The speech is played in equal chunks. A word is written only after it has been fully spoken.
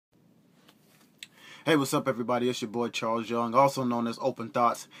Hey, what's up, everybody? It's your boy Charles Young, also known as Open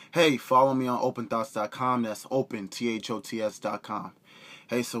Thots. Hey, follow me on OpenThots.com. That's open, THOTS.com.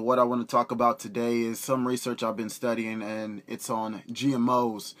 Hey, so what I want to talk about today is some research I've been studying, and it's on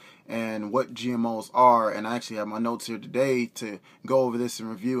GMOs and what GMOs are. And I actually have my notes here today to go over this and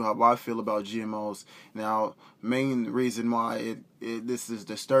review how I feel about GMOs. Now, main reason why this is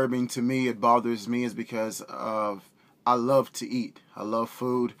disturbing to me, it bothers me, is because of I love to eat. I love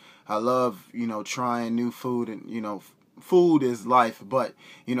food. I love, trying new food, and, food is life. But,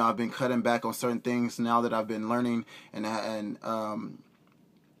 I've been cutting back on certain things now that I've been learning and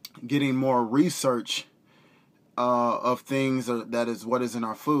getting more research of things that is what is in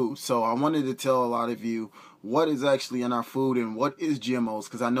our food. So I wanted to tell a lot of you what is actually in our food and what is GMOs,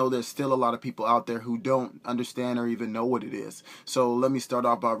 because I know there's still a lot of people out there who don't understand or even know what it is. So let me start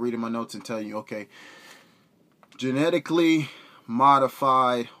off by reading my notes and tell you, okay, genetically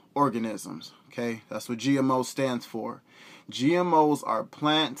modified organisms. Okay, that's what GMO stands for. GMOs are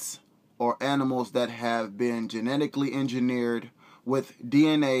plants or animals that have been genetically engineered with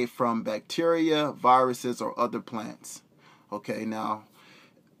DNA from bacteria, viruses, or other plants. Okay, now,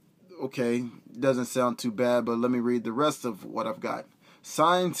 doesn't sound too bad, but let me read the rest of what I've got.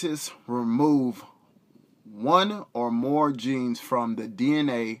 Scientists remove one or more genes from the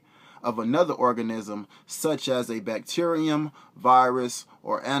DNA of another organism, such as a bacterium, virus,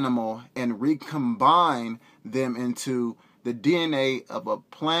 or animal, and recombine them into the DNA of a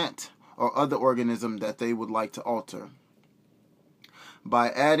plant or other organism that they would like to alter. By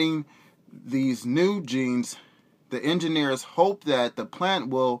adding these new genes, the engineers hope that the plant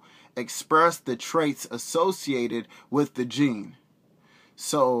will express the traits associated with the gene.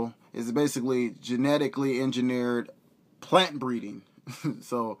 So it's basically genetically engineered plant breeding.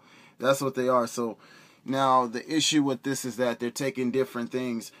 So that's what they are. So now the issue with this is that they're taking different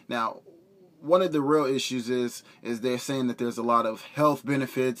things. Now, one of the real issues is they're saying that there's a lot of health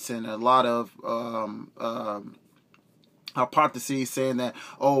benefits and a lot of hypotheses saying that,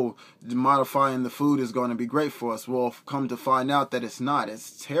 modifying the food is going to be great for us. Well, come to find out that it's not.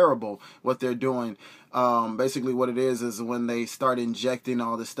 It's terrible what they're doing. Basically what it is when they start injecting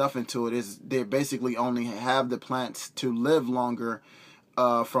all this stuff into it, is they basically only have the plants to live longer.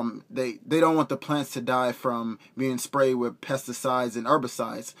 They don't want the plants to die from being sprayed with pesticides and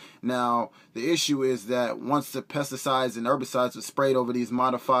herbicides. Now, the issue is that once the pesticides and herbicides are sprayed over these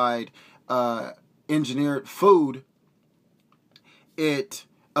modified engineered food, it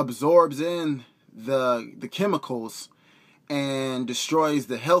absorbs in the chemicals and destroys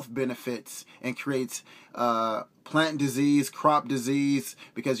the health benefits and creates plant disease, crop disease,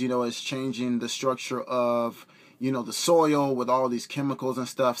 because it's changing the structure of the soil with all these chemicals and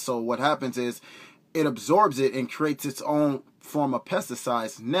stuff. So what happens is it absorbs it and creates its own form of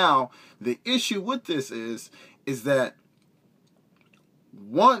pesticides. Now, the issue with this is that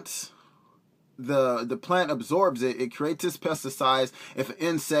once the plant absorbs it, it creates its pesticides. If an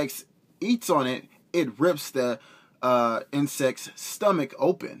insect eats on it, it rips the insect's stomach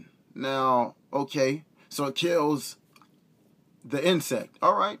open. Now, okay, so it kills the insect.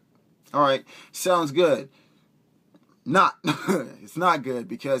 All right, sounds good. Not. It's not good,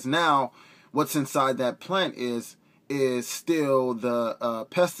 because now what's inside that plant is still the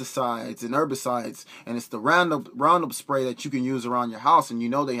pesticides and herbicides, and it's the Roundup spray that you can use around your house, and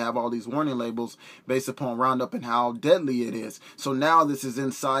they have all these warning labels based upon Roundup and how deadly it is. So now this is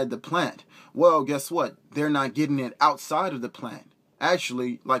inside the plant. Well, guess what? They're not getting it outside of the plant.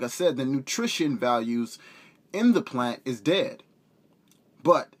 Actually, like I said, the nutrition values in the plant is dead,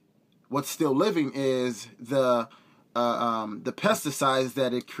 but what's still living is the pesticides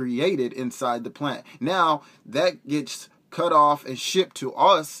that it created inside the plant. Now that gets cut off and shipped to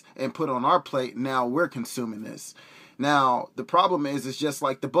us and put on our plate. Now we're consuming this. Now the problem is, it's just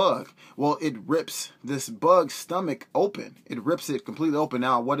like the bug. Well, it rips this bug's stomach open. It rips it completely open.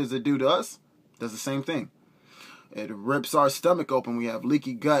 Now what does it do to us? It does the same thing. It rips our stomach open. We have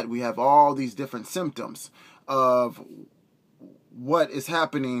leaky gut. We have all these different symptoms of what is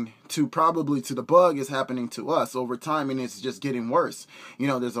happening to the bug is happening to us over time, and it's just getting worse.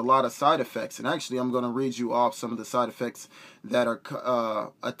 There's a lot of side effects, and actually I'm going to read you off some of the side effects that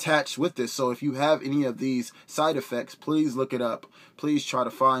are attached with this. So if you have any of these side effects, please look it up. Please try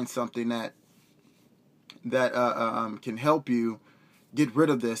to find something that can help you get rid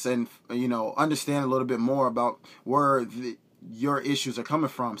of this and understand a little bit more about where your issues are coming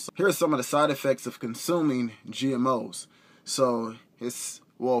from. So here are some of the side effects of consuming GMOs. So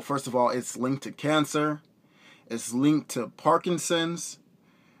first of all, it's linked to cancer. It's linked to Parkinson's,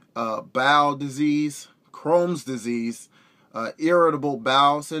 bowel disease, Crohn's disease, irritable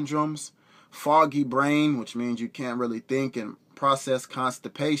bowel syndromes, foggy brain, which means you can't really think and process,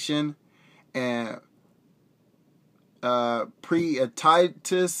 constipation, and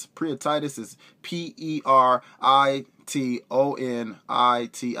preatitis. Preatitis is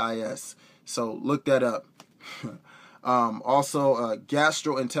PERITONITIS. So look that up. Also,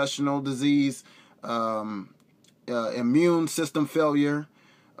 gastrointestinal disease, immune system failure,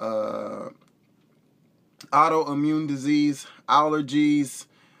 autoimmune disease, allergies,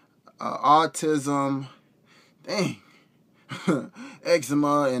 autism,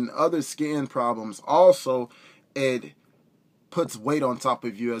 eczema, and other skin problems. Also, it puts weight on top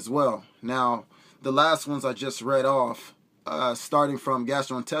of you as well. Now, the last ones I just read off, starting from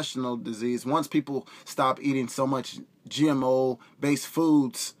gastrointestinal disease, once people stop eating so much GMO-based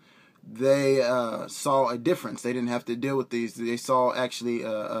foods, they saw a difference. They didn't have to deal with these. They saw actually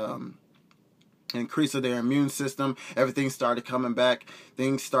increase of their immune system. Everything started coming back.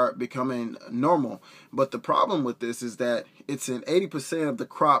 Things start becoming normal. But the problem with this is that it's in 80% of the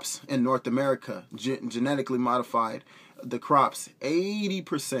crops in North America, genetically modified. The crops,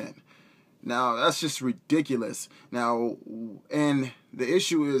 80%. Now, that's just ridiculous. Now, and the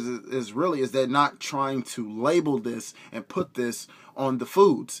issue is they're not trying to label this and put this on the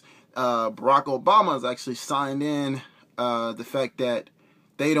foods. Barack Obama has actually signed in the fact that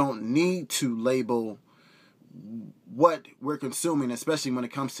they don't need to label what we're consuming, especially when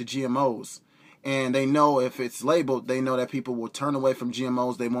it comes to GMOs. And they know if it's labeled, they know that people will turn away from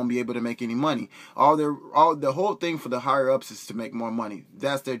GMOs. They won't be able to make any money. The whole thing for the higher ups is to make more money.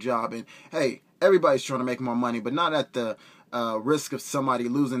 That's their job. And hey, everybody's trying to make more money, but not at the risk of somebody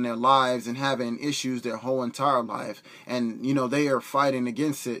losing their lives and having issues their whole entire life. And they are fighting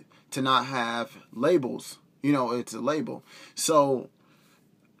against it to not have labels. It's a label. So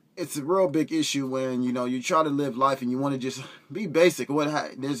it's a real big issue when you try to live life and you want to just be basic.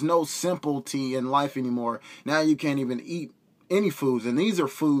 There's no simplicity in life anymore. Now you can't even eat any foods, and these are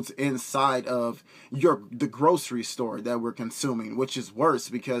foods inside of the grocery store that we're consuming, which is worse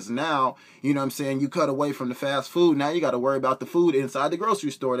because now you cut away from the fast food. Now you got to worry about the food inside the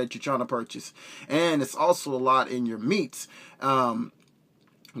grocery store that you're trying to purchase, and it's also a lot in your meats. One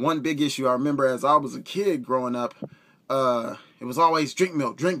big issue I remember as I was a kid growing up, it was always drink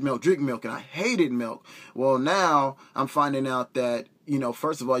milk, and I hated milk. Well, now I'm finding out that,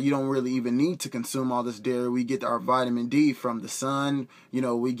 first of all, you don't really even need to consume all this dairy. We get our vitamin D from the sun.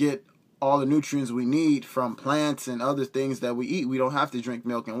 We get all the nutrients we need from plants and other things that we eat. We don't have to drink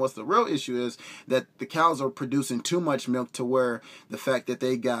milk. And what's the real issue is that the cows are producing too much milk to where the fact that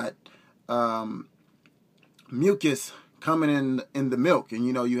they got mucus coming in the milk. And,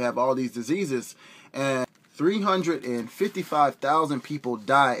 you have all these diseases. And 355,000 people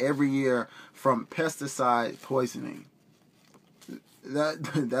die every year from pesticide poisoning.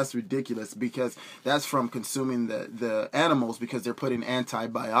 That's ridiculous because that's from consuming the animals because they're putting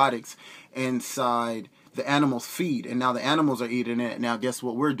antibiotics inside the animals' feed. And now the animals are eating it. Now guess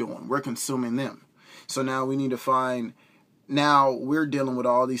what we're doing? We're consuming them. So now we need to find... Now we're dealing with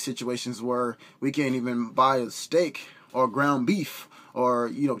all these situations where we can't even buy a steak or ground beef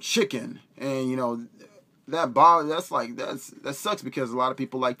or, chicken. And, that sucks because a lot of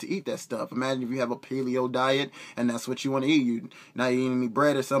people like to eat that stuff. Imagine if you have a paleo diet and that's what you want to eat. You're not eating any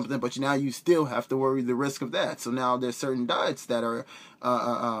bread or something, but now you still have to worry the risk of that. So now there's certain diets that are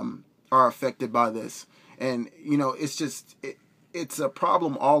affected by this, and it's a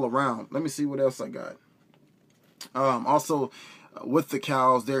problem all around. Let me see what else I got. Also, with the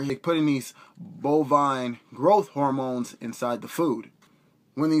cows, they're putting these bovine growth hormones inside the food.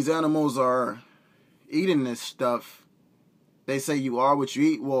 When these animals are eating this stuff, they say you are what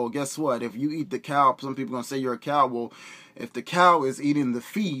you eat. Well, guess what? If you eat the cow, some people are going to say you're a cow. Well, if the cow is eating the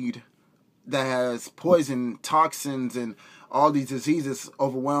feed that has poison, toxins, and all these diseases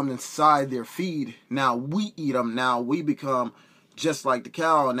overwhelmed inside their feed, now we eat them. Now we become just like the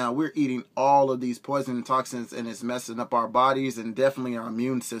cow. Now we're eating all of these poison and toxins, and it's messing up our bodies and definitely our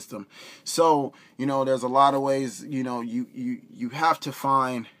immune system. So, there's a lot of ways, you have to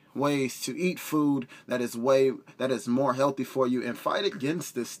find ways to eat food that is more healthy for you and fight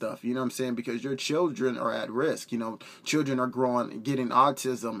against this stuff. You know what I'm saying? Because your children are at risk. Children are getting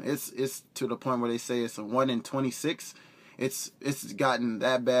autism. It's to the point where they say it's a 1 in 26. It's gotten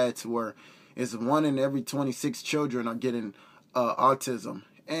that bad to where it's 1 in every 26 children are getting autism.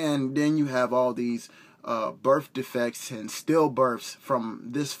 And then you have all these birth defects and stillbirths from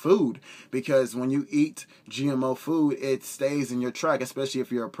this food, because when you eat GMO food, it stays in your track, especially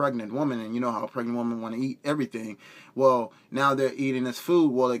if you're a pregnant woman, and you know how a pregnant woman want to eat everything. Well, now they're eating this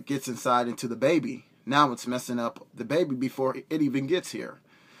food. Well, it gets inside into the baby. Now it's messing up the baby before it even gets here.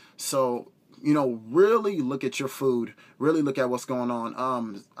 So really look at your food, really look at what's going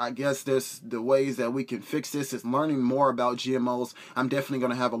on. I guess there's the ways that we can fix this is learning more about GMOs. I'm definitely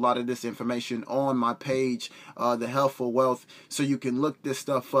going to have a lot of this information on my page, The Healthful Wealth, so you can look this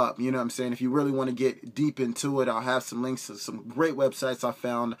stuff up. You know what I'm saying? If you really want to get deep into it, I'll have some links to some great websites I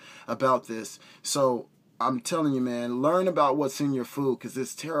found about this. So I'm telling you, man, learn about what's in your food, because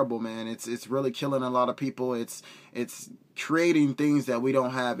it's terrible, man. It's really killing a lot of people. It's creating things that we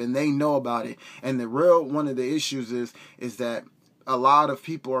don't have, and they know about it. And one of the issues is that a lot of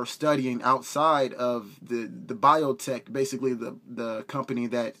people are studying outside of the biotech, basically the company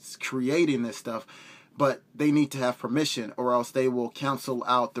that's creating this stuff, but they need to have permission, or else they will cancel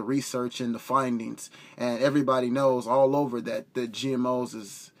out the research and the findings. And everybody knows all over that the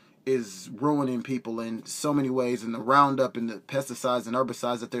GMOs is ruining people in so many ways, and the Roundup and the pesticides and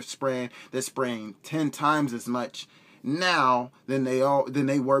herbicides that they're spraying 10 times as much now than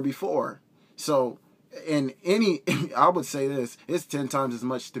they were before. So I would say this, it's 10 times as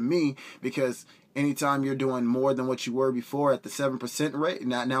much to me, because anytime you're doing more than what you were before at the 7% rate,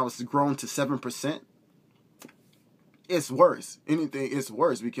 now it's grown to 7%, it's worse. It's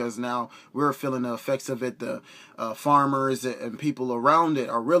worse, because now we're feeling the effects of it. The farmers and people around it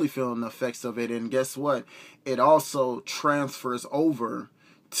are really feeling the effects of it. And guess what? It also transfers over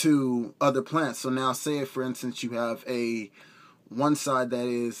to other plants. So now, say if, for instance, you have one side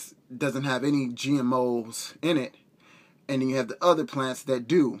that doesn't have any GMOs in it, and then you have the other plants that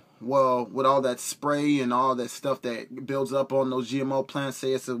do. Well, with all that spray and all that stuff that builds up on those GMO plants,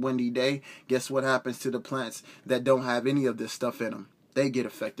 say it's a windy day, guess what happens to the plants that don't have any of this stuff in them? They get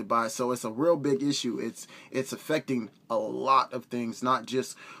affected by it. So it's a real big issue. It's affecting a lot of things, not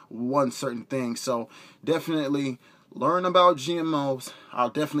just one certain thing. So definitely learn about GMOs.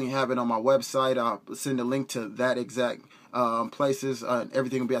 I'll definitely have it on my website. I'll send a link to that exact places.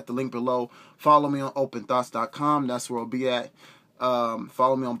 Everything will be at the link below. Follow me on OpenThots.com. That's where I'll be at.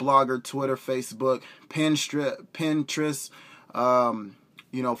 Follow me on Blogger, Twitter, Facebook, Pinterest.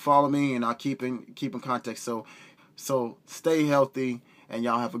 Follow me, and I'll keep in contact. So stay healthy, and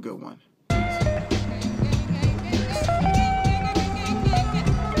y'all have a good one.